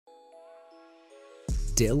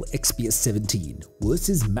Dell XPS 17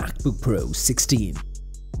 versus MacBook Pro 16.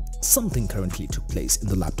 Something currently took place in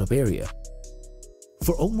the laptop area.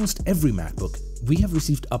 For almost every MacBook, we have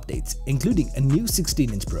received updates including a new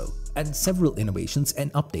 16-inch Pro and several innovations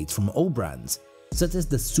and updates from all brands, such as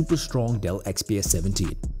the super strong Dell XPS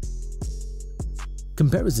 17.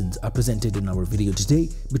 Comparisons are presented in our video today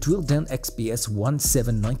between Dell XPS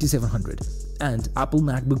 17-9700 and Apple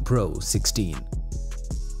MacBook Pro 16.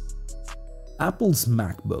 Apple's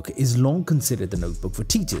MacBook is long considered the notebook for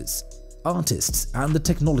teachers, artists and the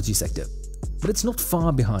technology sector, but it's not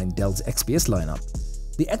far behind Dell's XPS lineup.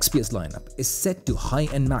 The XPS lineup is set to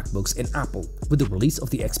high-end MacBooks in Apple with the release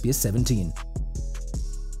of the XPS 17.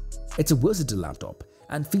 It's a versatile laptop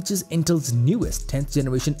and features Intel's newest 10th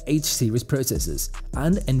generation H series processors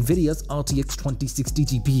and Nvidia's RTX 2060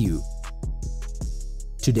 GPU.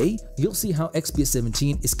 Today, you'll see how XPS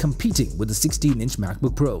 17 is competing with the 16-inch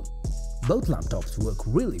MacBook Pro. Both laptops work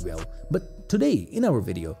really well, but today in our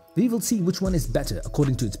video, we will see which one is better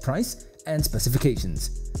according to its price and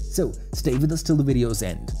specifications. So stay with us till the video's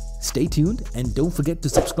end. Stay tuned and don't forget to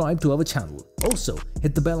subscribe to our channel. Also,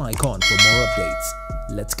 hit the bell icon for more updates.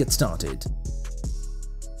 Let's get started.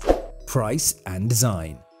 Price and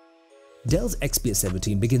design. Dell's XPS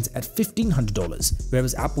 17 begins at $1,500,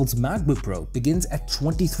 whereas Apple's MacBook Pro begins at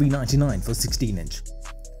 $2,399 for 16-inch.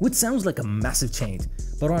 Which sounds like a massive change,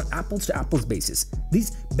 but on an apples-to-apples basis,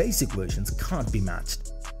 these basic versions can't be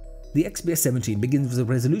matched. The XPS 17 begins with a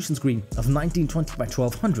resolution screen of 1920 by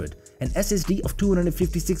 1200, an SSD of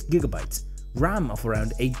 256GB, RAM of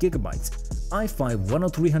around 8GB, i5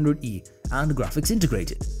 10300E and graphics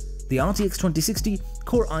integrated. The RTX 2060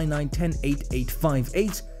 Core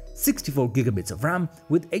i9-10858, 64GB of RAM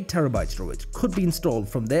with 8TB storage could be installed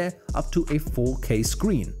from there up to a 4K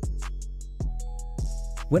screen.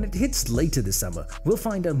 When it hits later this summer, we'll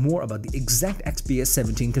find out more about the exact XPS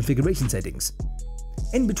 17 configuration settings.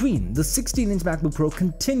 In between, the 16-inch MacBook Pro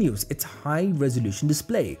continues its high-resolution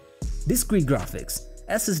display, discrete graphics,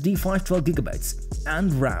 SSD 512GB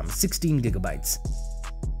and RAM 16GB.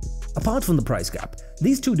 Apart from the price gap,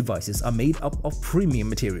 these two devices are made up of premium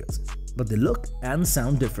materials, but they look and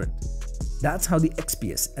sound different. That's how the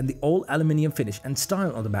XPS and the all-aluminium finish and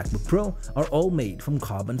style on the MacBook Pro are all made from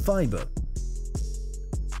carbon fiber.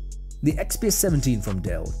 The XPS 17 from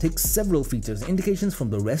Dell takes several features and indications from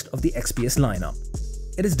the rest of the XPS lineup.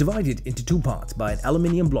 It is divided into two parts by an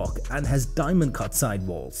aluminium block and has diamond-cut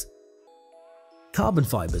sidewalls. Carbon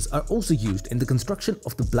fibers are also used in the construction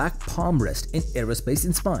of the black palm rest in aerospace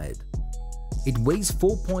inspired. It weighs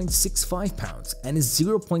 4.65 pounds and is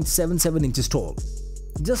 0.77 inches tall.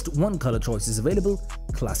 Just one color choice is available,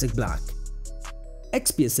 classic black.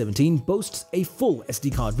 XPS 17 boasts a full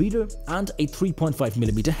SD card reader and a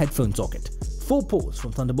 3.5mm headphone socket, 4 ports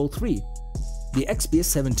from Thunderbolt 3. The XPS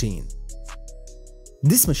 17.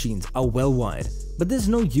 These machines are well wired, but there's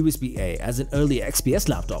no USB-A as in earlier XPS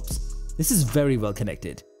laptops. This is very well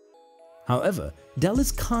connected. However, Dell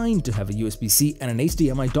is kind to have a USB-C and an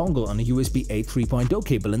HDMI dongle on a USB-A 3.0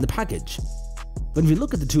 cable in the package. When we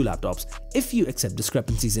look at the two laptops, if you accept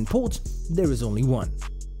discrepancies in ports, there is only one.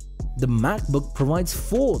 The MacBook provides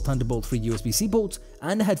 4 Thunderbolt 3 USB-C ports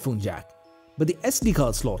and a headphone jack, but the SD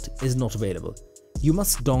card slot is not available. You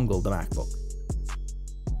must dongle the MacBook.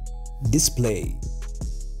 Display.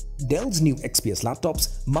 Dell's new XPS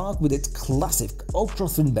laptops mark with its classic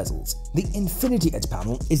ultra-thin bezels. The Infinity Edge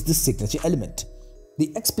panel is the signature element.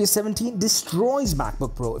 The XPS 17 destroys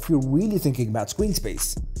MacBook Pro if you're really thinking about screen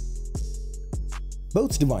space.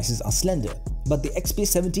 Both devices are slender, but the XPS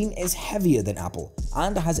 17 is heavier than Apple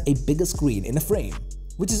and has a bigger screen in a frame,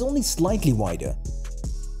 which is only slightly wider.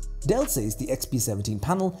 Dell says the XPS 17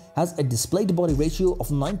 panel has a display-to-body ratio of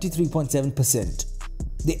 93.7%.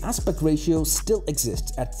 The aspect ratio still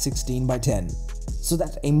exists at 16:10, so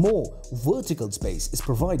that a more vertical space is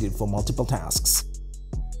provided for multiple tasks.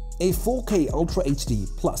 A 4K Ultra HD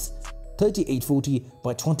Plus 3840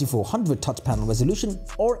 by 2400 touch panel resolution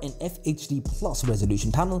or an FHD Plus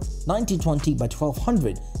resolution panel 1920 by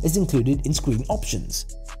 1200 is included in screen options.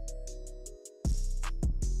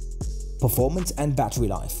 Performance and battery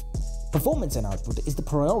life. Performance and output is the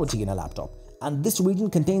priority in a laptop, and this region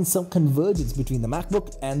contains some convergence between the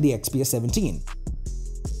MacBook and the XPS 17.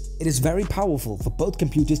 It is very powerful for both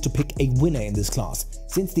computers to pick a winner in this class,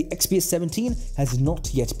 since the XPS 17 has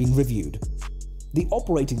not yet been reviewed. The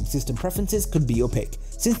operating system preferences could be opaque,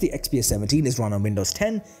 since the XPS 17 is run on Windows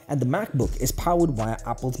 10 and the MacBook is powered via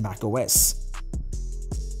Apple's macOS.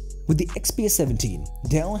 With the XPS 17,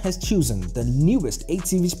 Dell has chosen the newest 8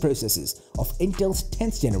 series processors of Intel's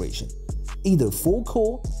 10th generation, either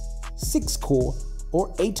 4-core, 6-core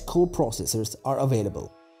or 8-core processors are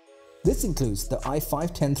available. This includes the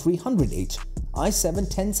i5-10300H,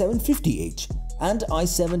 i7-10750H, and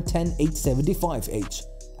i7-10875H,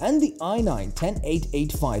 and the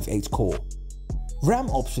i9-10885H core. RAM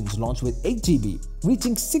options launch with 8GB,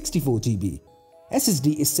 reaching 64GB.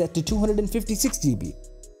 SSD is set to 256GB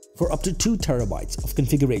for up to 2 TB of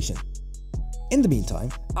configuration. In the meantime,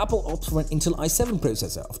 Apple opts for an Intel i7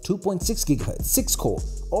 processor of 2.6 GHz 6-core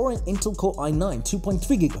or an Intel Core i9 2.3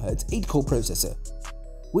 GHz 8-core processor.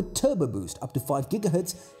 With Turbo Boost up to 5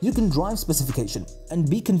 GHz, you can drive specification and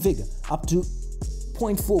reconfigure up to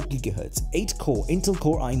 0.4 GHz 8-core Intel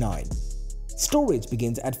Core i9. Storage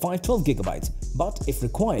begins at 512GB, but if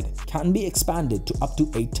required, can be expanded to up to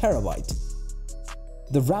 8 TB.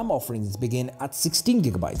 The RAM offerings begin at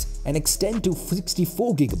 16GB and extend to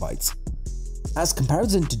 64GB. As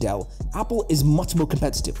comparison to Dell, Apple is much more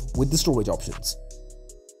competitive with the storage options.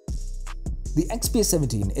 The XPS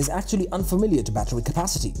 17 is actually unfamiliar to battery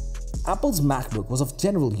capacity. Apple's MacBook was of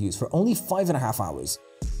general use for only 5.5 hours.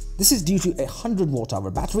 This is due to a 100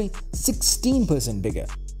 Wh battery 16% bigger.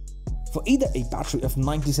 For either a battery of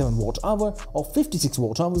 97 Wh or 56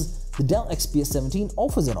 Wh, the Dell XPS 17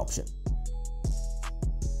 offers an option.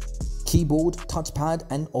 Keyboard, touchpad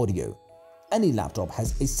and audio. Any laptop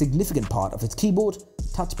has a significant part of its keyboard,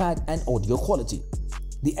 touchpad and audio quality.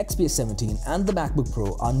 The XPS 17 and the MacBook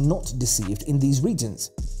Pro are not deceived in these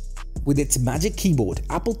regions. With its Magic Keyboard,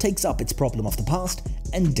 Apple takes up its problem of the past,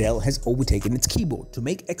 and Dell has overtaken its keyboard to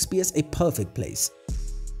make XPS a perfect place.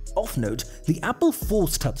 Of note, the Apple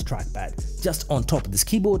Force Touch trackpad just on top of this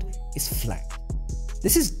keyboard is flat.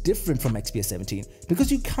 This is different from XPS 17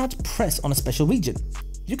 because you can't press on a special region.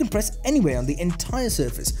 You can press anywhere on the entire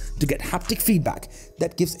surface to get haptic feedback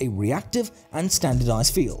that gives a reactive and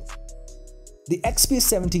standardized feel. The XPS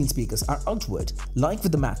 17 speakers are outward, like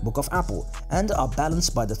with the MacBook of Apple, and are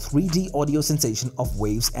balanced by the 3D audio sensation of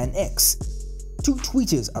Waves NX. 2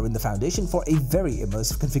 tweeters are in the foundation for a very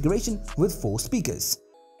immersive configuration with 4 speakers.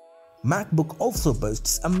 MacBook also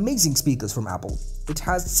boasts amazing speakers from Apple. It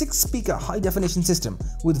has 6-speaker high-definition system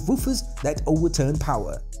with woofers that overturn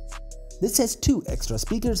power. This has 2 extra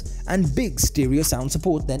speakers and big stereo sound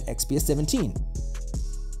support than XPS 17.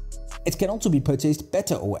 It can also be purchased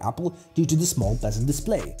better over Apple due to the small bezel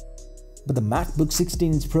display. But the MacBook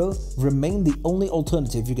 16-inch Pro remain the only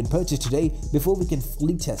alternative you can purchase today before we can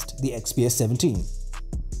fully test the XPS 17.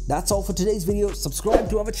 That's all for today's video. Subscribe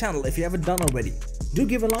to our channel if you haven't done already. Do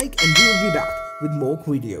give a like and we will be back with more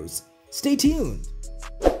videos. Stay tuned!